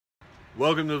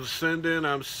Welcome to the Send In.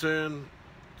 I'm Sin.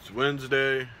 It's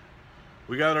Wednesday.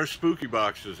 We got our spooky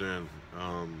boxes in.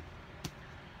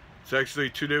 It's actually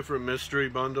two different mystery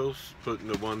bundles put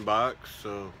into one box,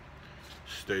 so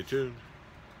stay tuned.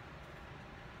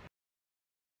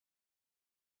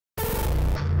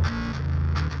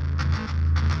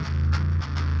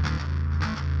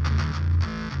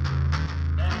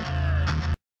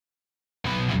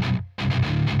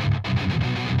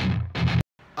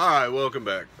 Alright, welcome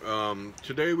back.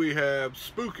 Today we have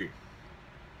Spooky.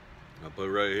 I'll put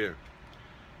it right here.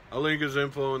 I'll link his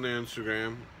info on the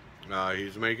Instagram.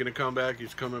 He's making a comeback.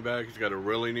 He's coming back. He's got a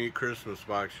really neat Christmas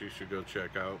box you should go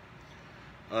check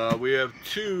out. We have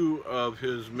two of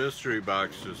his mystery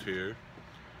boxes here.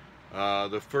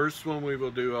 The first one we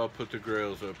will do, I'll put the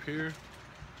Grails up here.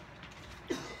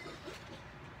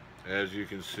 As you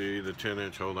can see, the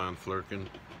 10-inch, hold on, Flurkin.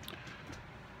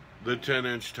 The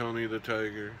 10-inch Tony the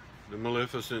Tiger. The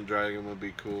Maleficent Dragon would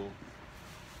be cool.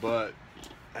 But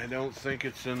I don't think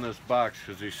it's in this box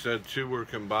because he said two were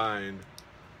combined.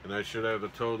 And I should have a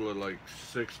total of like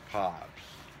 6 pops.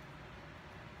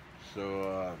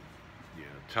 So, yeah,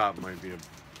 top might be a...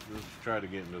 Let's try to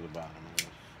get into the bottom of this.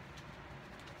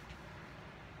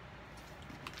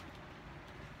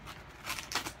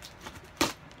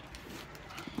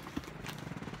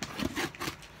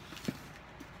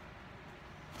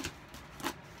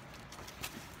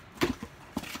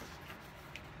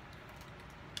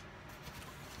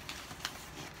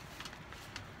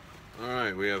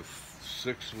 Alright, we have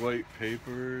 6 white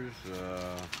papers.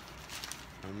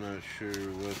 I'm not sure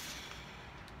what's...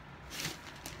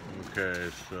 Okay,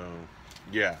 so...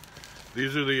 Yeah.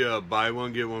 These are the buy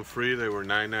one, get one free. They were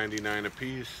 $9.99 a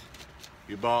piece.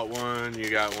 You bought one, you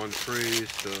got one free,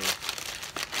 so...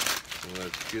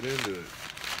 Let's get into it.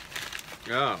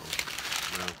 Oh.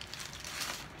 No.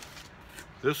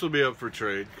 This will be up for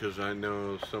trade, because I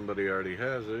know somebody already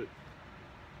has it.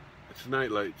 It's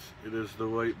Nightlights. It is the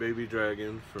white baby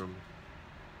dragon from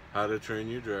How to Train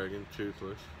Your Dragon,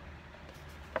 Toothless.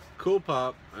 Cool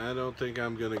pop. I don't think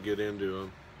I'm going to get into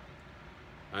him.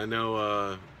 I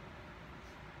know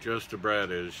Just a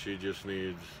Brat is. She just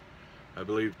needs, I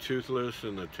believe, Toothless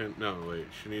and the 10... No, wait.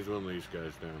 She needs one of these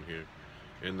guys down here.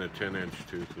 And the 10-inch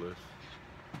Toothless.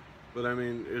 But, I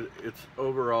mean, it's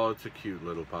overall, it's a cute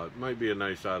little pop. It might be a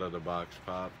nice out-of-the-box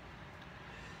pop.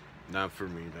 Not for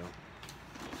me, though.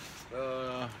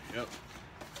 Yep.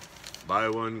 Buy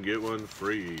one, get one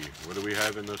free. What do we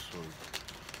have in this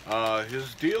one?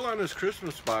 His deal on his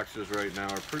Christmas boxes right now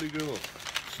are pretty good.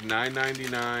 It's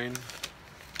 $9.99.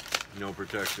 No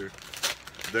protector.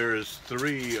 There is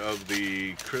 3 of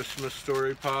the Christmas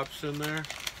Story pops in there.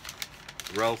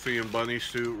 Ralphie and Bunny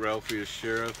Suit, Ralphie is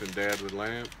Sheriff, and Dad with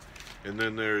Lamp. And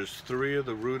then there's 3 of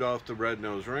the Rudolph the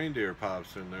Red-Nosed Reindeer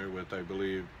pops in there with, I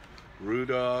believe,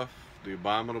 Rudolph, the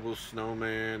Abominable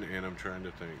Snowman, and I'm trying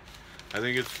to think. I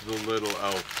think it's the little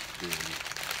elf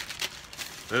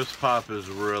too. This pop is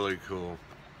really cool.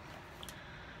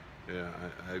 Yeah,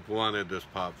 I've wanted this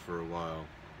pop for a while.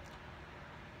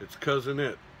 It's Cousin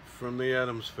It from the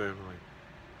Addams Family.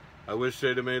 I wish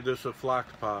they'd have made this a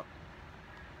flocked pop.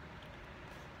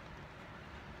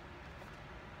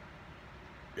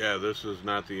 Yeah, this is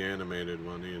not the animated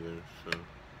one either, so.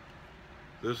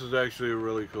 This is actually a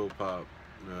really cool pop.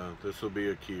 This will be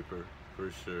a keeper,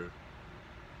 for sure.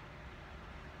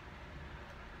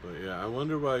 But yeah, I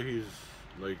wonder why he's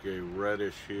like a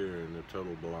reddish here and a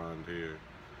total blonde here.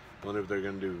 Wonder if they're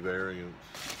going to do variants.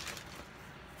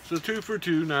 So 2 for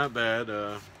 2, not bad.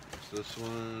 This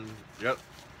one, yep.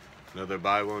 Another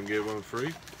buy one, get one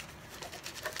free.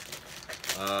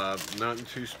 Nothing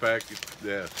too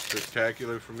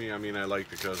spectacular for me. I mean, I like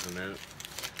the Cousin It.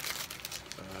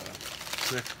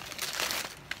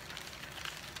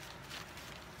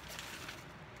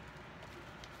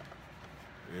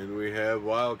 And we have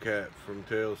Wildcat from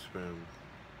Tailspin.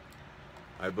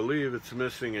 I believe it's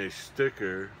missing a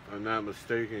sticker, if I'm not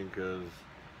mistaken, because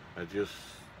I just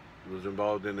was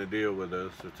involved in a deal with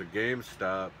this. It's a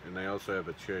GameStop, and they also have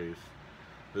a Chase.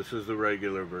 This is the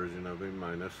regular version of him,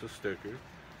 minus the sticker.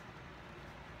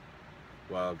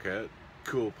 Wildcat,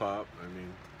 cool pop. I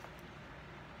mean,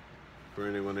 for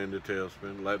anyone into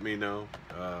Tailspin, let me know.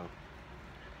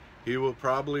 He will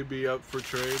probably be up for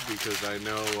trade because I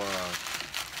know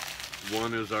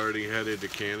one is already headed to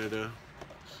Canada,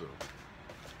 so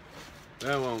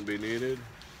that won't be needed.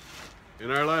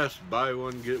 In our last buy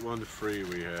one, get one free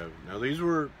we have. Now these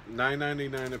were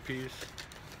 $9.99 a piece,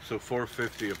 so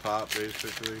 $4.50 a pop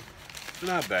basically. It's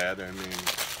not bad, I mean.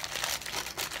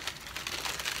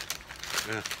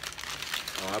 Yeah.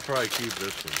 Oh, I'll probably keep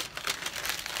this one.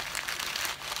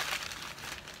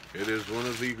 It is one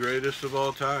of the greatest of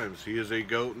all times. He is a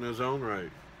GOAT in his own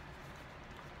right.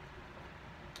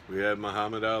 We have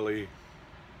Muhammad Ali.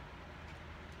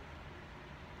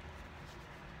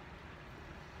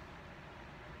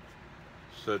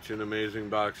 Such an amazing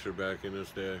boxer back in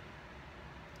his day.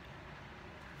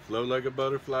 Flow like a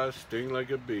butterfly, sting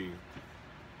like a bee.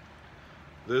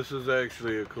 This is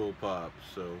actually a cool pop,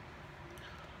 so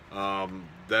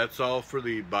that's all for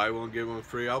the buy one get one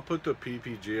free. I'll put the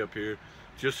PPG up here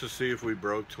just to see if we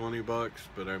broke 20 bucks,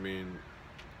 but I mean,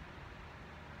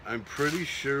 I'm pretty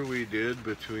sure we did.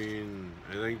 Between,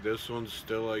 I think this one's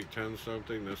still like 10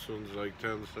 something, this one's like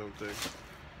 10 something,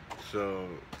 so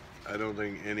I don't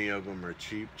think any of them are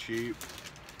cheap.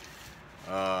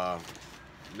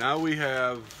 Now we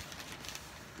have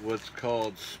what's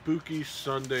called Spooky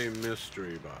Sunday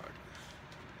Mystery Box.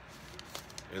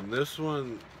 And this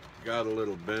one got a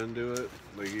little bend to it,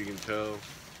 like you can tell.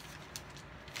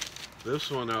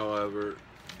 This one, however,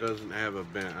 doesn't have a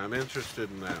bend. I'm interested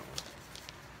in that one.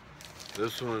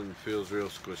 This one feels real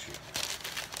squishy.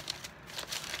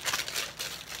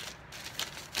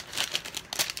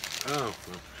 Oh,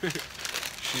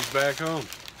 she's back home.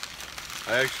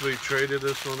 I actually traded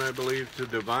this one, I believe, to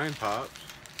Divine Pops.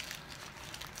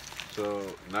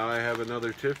 So now I have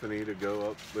another Tiffany to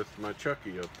go up with my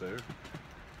Chucky up there,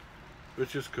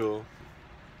 which is cool.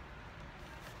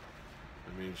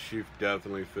 I mean, she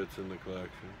definitely fits in the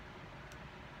collection.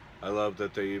 I love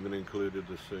that they even included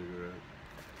the cigarette.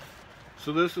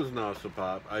 So this is an awesome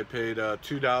pop. I paid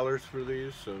 $2 for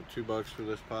these, so $2 for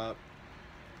this pop.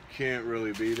 Can't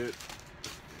really beat it.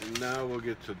 And now we'll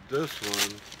get to this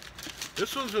one.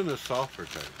 This one's in a softer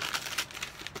type.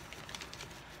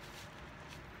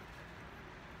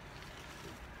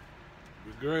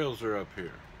 The Grails are up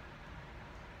here.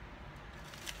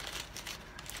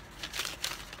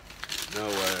 No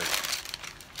way.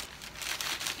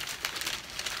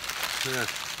 Yeah.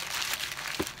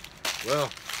 Well,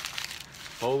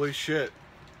 holy shit.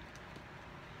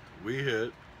 We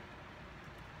hit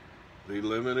the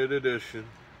limited edition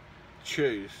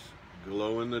Chase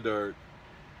glow-in-the-dark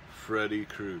Freddy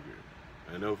Krueger.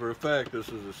 I know for a fact this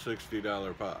is a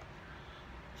 $60 pop.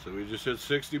 So we just hit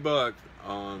 60 bucks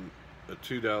on a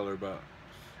 $2 box.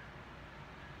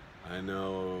 I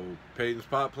know Peyton's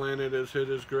Pop Planet has hit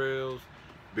his Grails.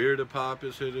 Bearded Pop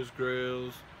has hit his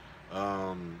Grails.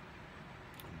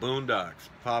 Boondocks,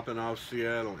 Popping Off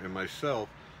Seattle, and myself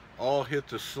all hit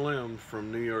the Slim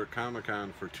from New York Comic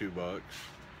Con for $2.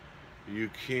 You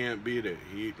can't beat it.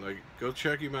 Go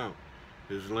check him out.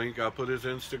 His link, I'll put his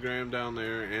Instagram down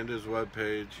there and his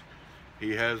webpage.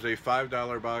 He has a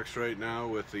 $5 box right now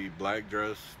with the black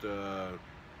dressed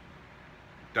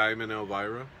Diamond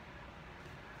Elvira.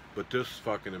 But this is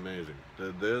fucking amazing.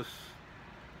 This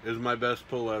is my best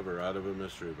pull ever out of a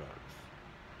mystery box.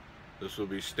 This will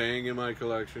be staying in my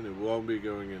collection. It won't be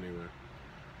going anywhere.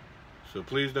 So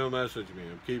please don't message me.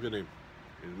 I'm keeping him.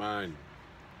 He's mine.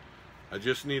 I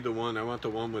just need the one. I want the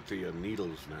one with the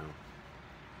needles now.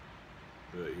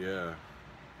 But yeah.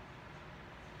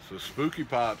 So Spooky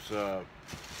Pops.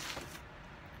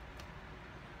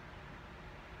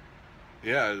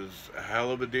 Yeah, it's a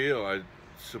hell of a deal. I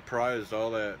surprised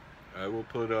all that. I will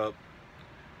put up,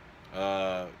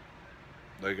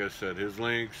 like I said, his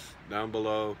links down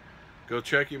below. Go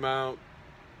check him out.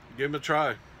 Give him a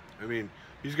try. I mean,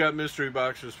 he's got mystery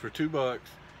boxes for $2.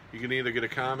 You can either get a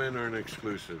comment or an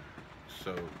exclusive.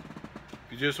 So,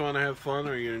 if you just want to have fun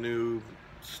or you're new,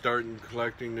 starting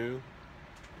collecting new,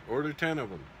 order 10 of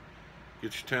them.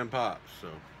 Get your 10 pops. So,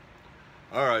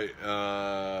 alright.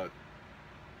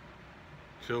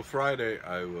 Till Friday,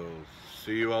 I will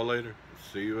see you all later.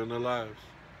 See you in the lives.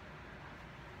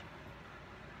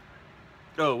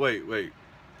 Oh, wait.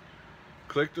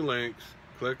 Click the links,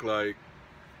 click like,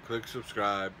 click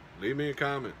subscribe, leave me a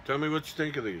comment. Tell me what you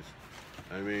think of these.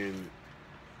 I mean,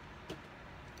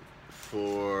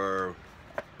 for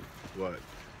what,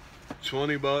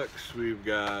 20 bucks, we've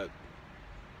got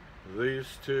these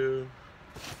two,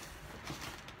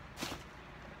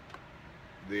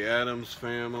 the Addams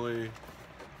Family,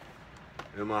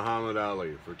 and Muhammad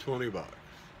Ali for 20 bucks.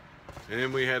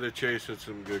 And we had to chase at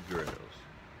some good Grails.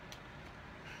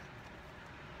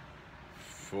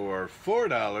 For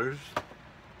 $4,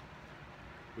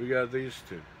 we got these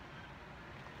two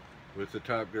with the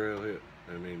top Grail hit.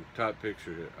 I mean, top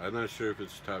picture hit. I'm not sure if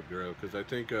it's top Grail because I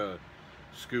think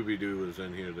Scooby-Doo was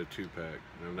in here, the 2-pack.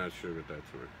 I'm not sure what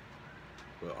that's worth.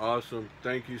 But awesome.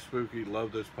 Thank you, Spooky.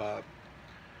 Love this pop.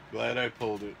 Glad I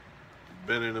pulled it.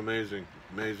 Been an amazing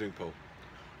pull.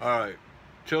 Alright.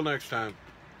 Till next time.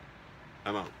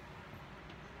 I'm out.